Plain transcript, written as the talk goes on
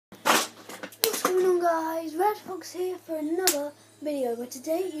going on, guys? Red Fox here for another video, but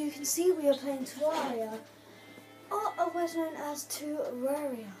today you can see we are playing Terraria, or otherwise known as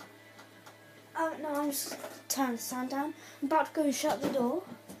Terraria. Now I'm just turning the sound down. I'm about to go and shut the door.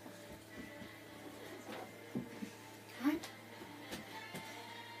 Right.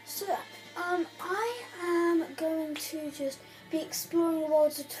 So, I am going to just be exploring the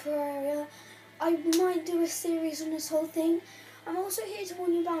worlds of Terraria. I might do a series on this whole thing. I'm also here to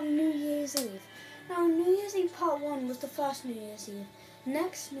warn you about New Year's Eve. Now, New Year's Eve Part 1 was the first New Year's Eve.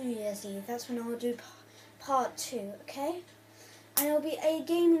 Next New Year's Eve, that's when I'll do Part 2, okay? And it'll be a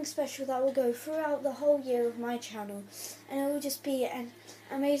gaming special that will go throughout the whole year of my channel. And it will just be an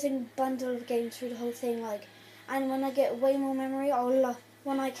amazing bundle of games through the whole thing. And when I get way more memory,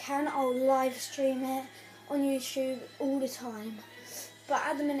 when I can, I'll live stream it on YouTube all the time. But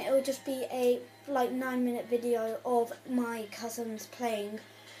at the minute, it will just be a 9-minute video of my cousins playing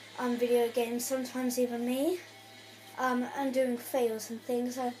video games, sometimes even me, and doing fails and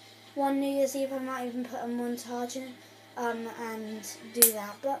things. One New Year's Eve I might even put a montage in and do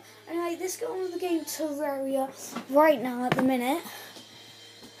that. But anyway, let's get on with the game Terraria right now at the minute.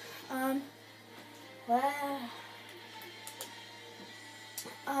 Yeah,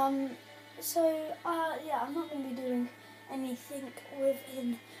 I'm not going to be doing anything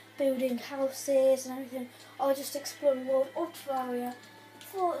within building houses and everything. I'll just explore the world of Terraria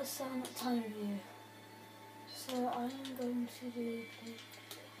for some time view. So I'm going to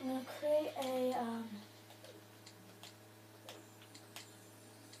create a I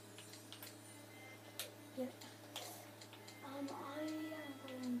am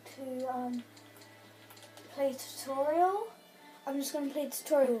going to play tutorial. I'm just going to play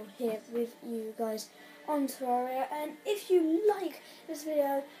tutorial here with you guys on Terraria, and if you like this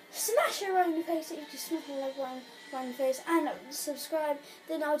video, smash it around your face. If you smash it like around your face and subscribe,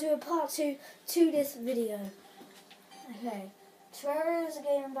 then I'll do a part 2 to this video. Okay, Terraria is a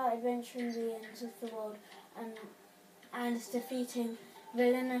game about adventuring the ends of the world and defeating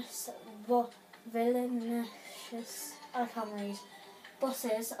villainous I can't read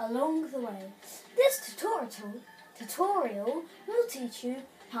bosses along the way. This tutorial will teach you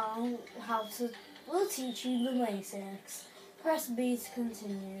We'll teach you the basics. Press B to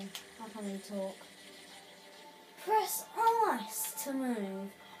continue. I can't really talk. Press S to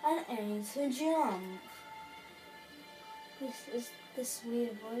move and A to jump. This is this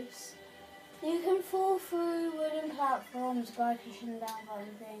weird voice. You can fall through wooden platforms by pushing down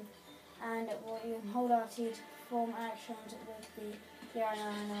button thing, and you can hold RT to perform actions with the. Yeah, I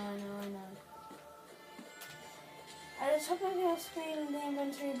know. At the top of your screen in the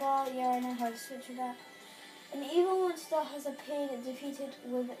inventory bar, I know how to switch with that. An evil monster has appeared defeated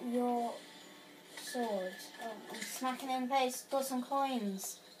with your sword. I'm smacking it in the face. Got some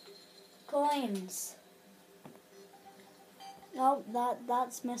coins. No,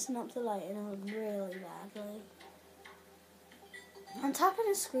 that's messing up the lighting really badly. I'm tapping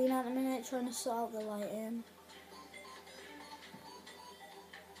the screen at the minute trying to sort out the lighting.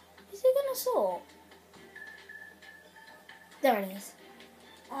 Is it gonna sort? There it is.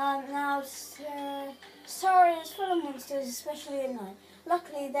 Now, sorry, it's full of monsters, especially at night.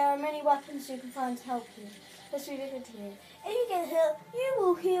 Luckily, there are many weapons you can find to help you. Let's read it to you. If you get hit, you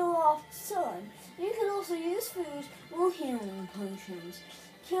will heal after time. You can also use food or healing potions.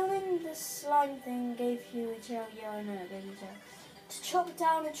 Killing the slime thing gave you a gel. Yeah, I know it gave you a gel. To chop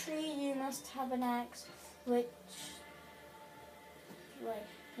down a tree, you must have an axe, you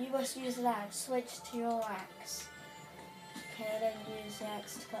must use an axe. Switch to your axe. Okay, then use the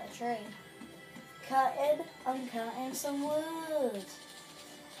axe to cut a tree. I'm cutting some wood.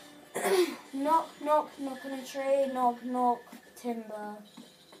 knock on a tree, knock, timber.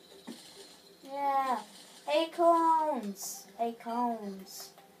 Yeah, acorns. I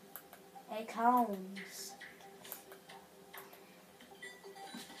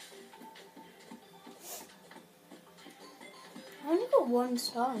only got one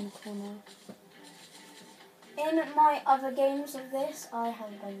star in the corner. In my other games of this, I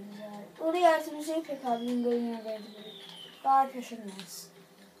have guns. All the items you pick up, you can go in your inventory by pushing this.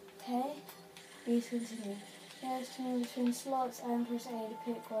 Okay? Please continue. There's to move between slots and press A to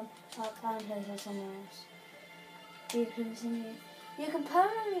pick one up and place it somewhere else. Please continue. You can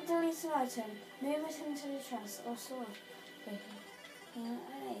permanently delete an item, move it into the chest or slot. Okay.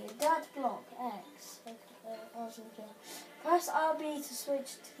 That block X. Press RB to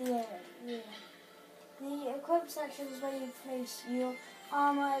switch to the area. The equip section is where you place your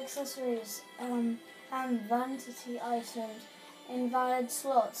armor, accessories, and vanity items. Invalid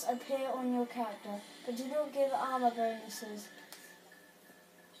slots appear on your character, but do not give armor bonuses.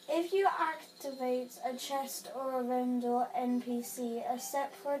 If If you activate a chest or a vendor NPC, a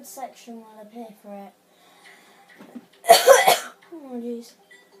separate section will appear for it. Oh jeez.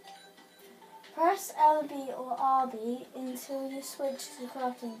 Press LB or RB until you switch to the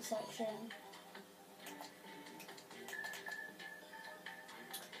crafting section.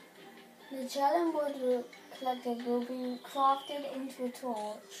 The challenge wood collected will be crafted into a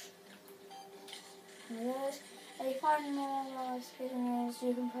torch. There's a find more large figurines.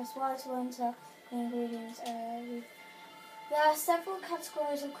 You can press Y to enter the ingredients area. There are several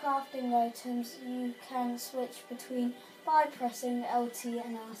categories of crafting items you can switch between by pressing LT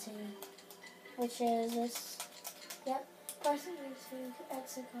and RT, which is this. Yep, pressing to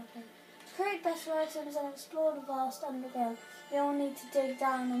exit crafting. To create better items and explore the vast underground, you'll need to dig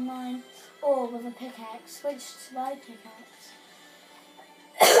down and mine ore with a pickaxe. Switch to my pickaxe.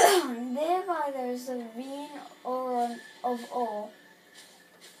 Nearby there is a vein of ore.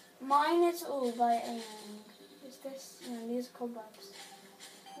 Mine it all by aiming. Is this? No, these are cobwebs.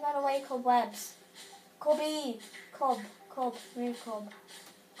 Get away, cobwebs. Cobby. Cob. Move cob.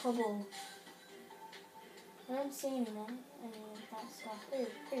 Cobble. I don't see any of that stuff.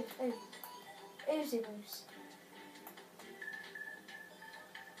 Ooh. Oozy boos.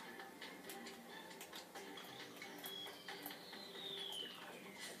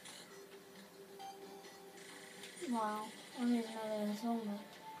 Wow, I don't even know there was one more.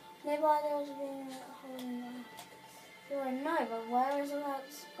 Nearby there was a hole in there. Do I know, but where is all that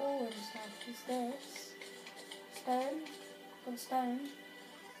ore and stuff? Is this? Stone? Got stone?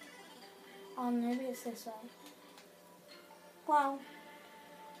 Oh, maybe it's this way. Wow.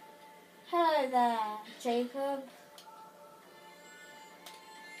 Hello there, Jacob.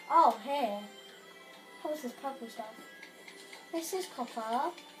 Oh, here. What's this purple stuff? This is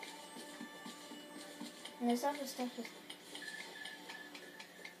copper. And this other stuff is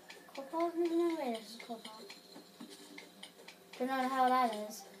copper? No way this is copper. Don't know how that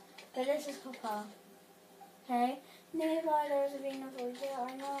is. But this is copper. Okay? Nearby there is a vein of ore. Yeah, I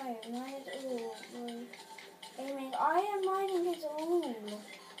know. Mine it all. Aiming. I am mining it all.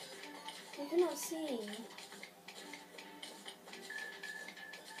 You cannot see.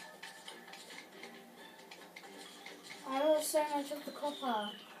 I lost so much of the copper.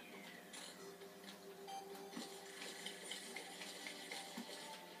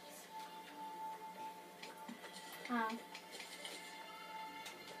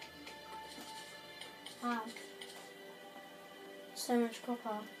 So much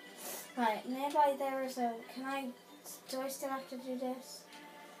copper. Right, nearby there is a... do I still have to do this?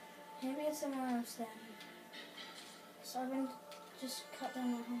 Maybe it's somewhere else then. So I'm going to just cut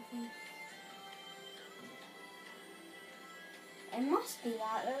down that whole thing. It must be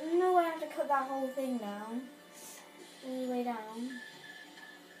that. There's no way I have to cut that whole thing down. All the way down.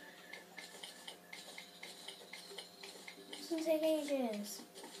 It's going to take ages.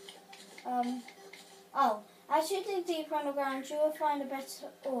 As you dig deeper underground, you will find a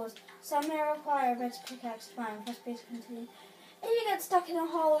better ores. Some may require a better pickaxe to find. Press B to continue. If you get stuck in a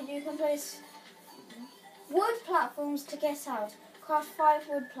hole, you can place wood platforms to get out. Craft 5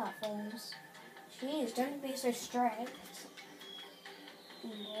 wood platforms. Jeez, don't be so strict.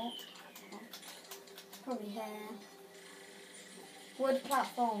 Probably here. Wood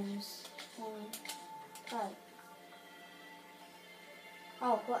platforms.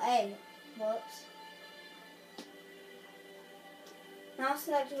 Got A. Whoops. Now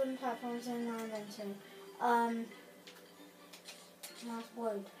select wooden platforms in my inventory. Now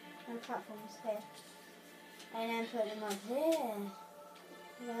wood and platforms here. And then put them up here.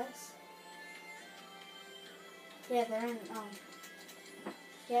 Yes. Yeah, they're in.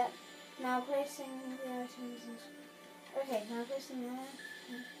 Yep. Now placing the items. Okay, now placing there.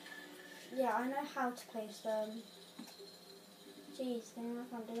 Yeah, I know how to place them. Jeez, then I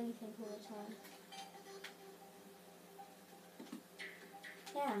can't do anything all the time.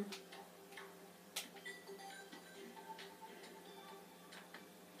 Yeah.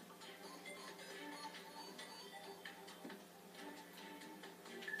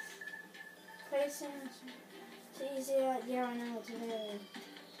 Placing it's easier. Yeah, I know what to do.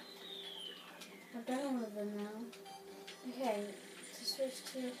 I've done all of them now. Okay, to switch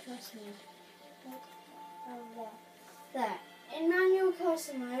to custom mode. There. In manual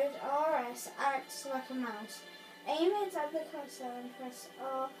custom mode, RS acts like a mouse. Aim it at the cursor and press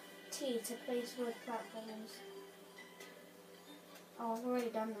RT to place wood platforms. Oh, I've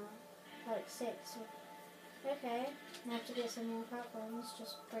already done that. Like 6. Okay, I have to get some more platforms.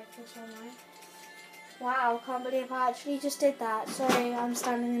 Just break this one right. Wow, can't believe I actually just did that. Sorry, I'm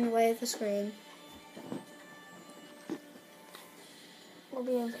standing in the way of the screen. We'll be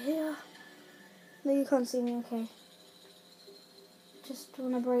be over here. No, you can't see me, okay. Just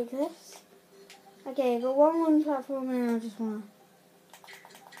want to break this. Okay, I've got one platform and I just want to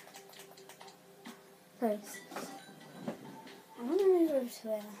place. I'm going to move over to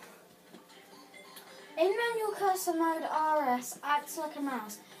there. In manual cursor mode, RS acts like a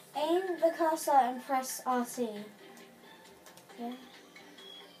mouse. Aim the cursor and press RT. Okay.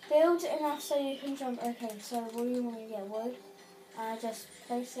 Build enough so you can jump. Okay, so what do you want me to get? Wood? Just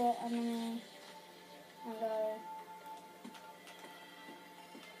place it and then and go.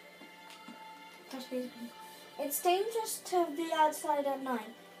 It's dangerous to be outside at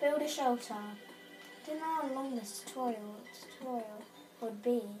night. Build a shelter. I don't know how long this tutorial would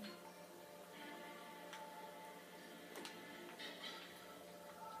be.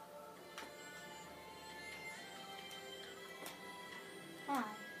 Hi.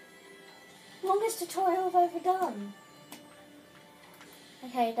 Longest tutorial I've ever done.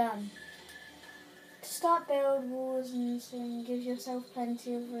 Okay, done. To start, build walls and give yourself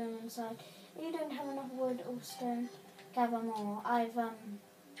plenty of room inside. If you don't have enough wood or stone, gather more. I've got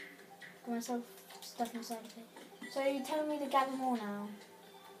myself stuff inside of it. So you tell me to gather more now.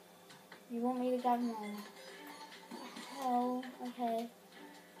 You want me to gather more? Hell, okay.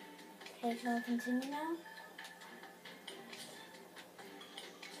 Okay, can I continue now?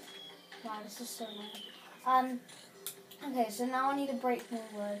 Wow, this is so annoying. Okay, so now I need to break more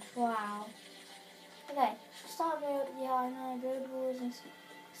wood. Wow. Okay, start build. Yeah, I know. Build walls and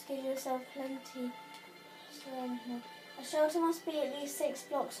give yourself plenty. A shelter must be at least 6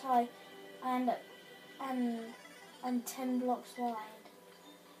 blocks high and 10 blocks wide.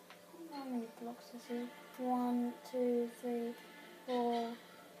 How many blocks is it? 1, 2, 3, 4,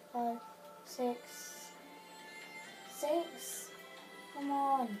 5, 6. 6? Come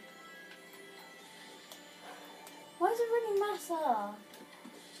on. Why does it really matter?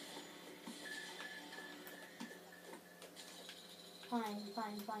 Fine,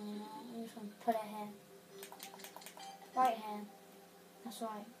 you know. I'm just going to put it here. Right here. That's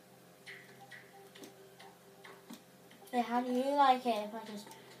right. Yeah, how do you like it if I just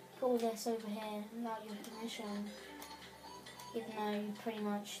put all this over here without your permission? Even though you pretty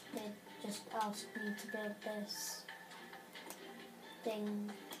much did just ask me to build this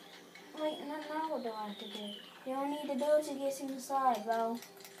thing. Wait, and then now what do I have to do? You only need a door to get inside. Well,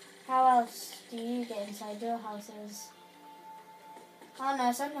 how else do you get inside your houses? I don't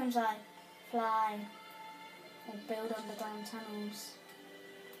know, sometimes I fly or build underground tunnels.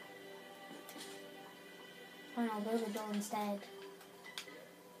 Fine, I'll build a door instead.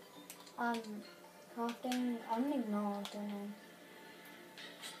 Crafting, I'm gonna ignore, I don't know.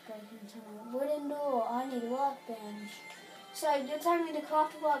 Breaking tunnel. Wooden door, I need a workbench. So you're telling me to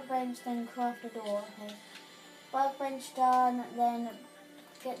craft a workbench, then craft a door, okay. Workbench done, then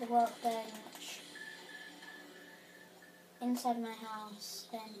get the workbench inside my house,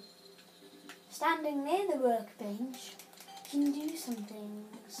 then standing near the workbench, you can do some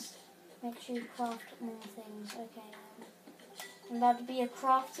things. Make sure you craft more things. Okay, I'm about to be a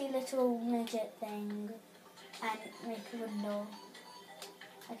crafty little midget thing and make a window.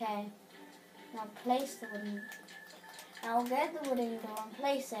 Okay, now place the wooden. Now I'll get the wooden door and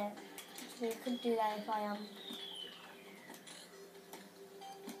place it. So you could do that if I am.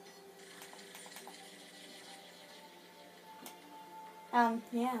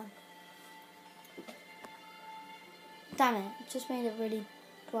 Yeah. Damn it, just made it really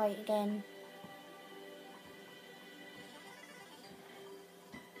bright again.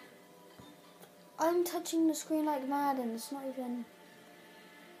 I'm touching the screen like mad and it's not even...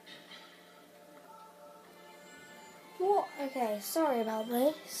 What? Okay, sorry about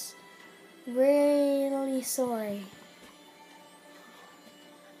this. Really sorry.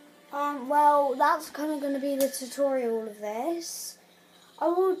 Well, that's kind of going to be the tutorial of this. I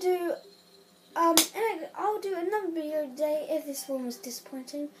will do, I'll do another video today if this one was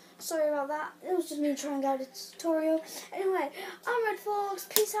disappointing. Sorry about that. It was just me trying out a tutorial. Anyway, I'm Red Fox.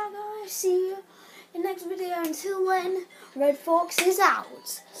 Peace out, guys. See you in the next video. Until then, Red Fox is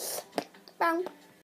out. Bang.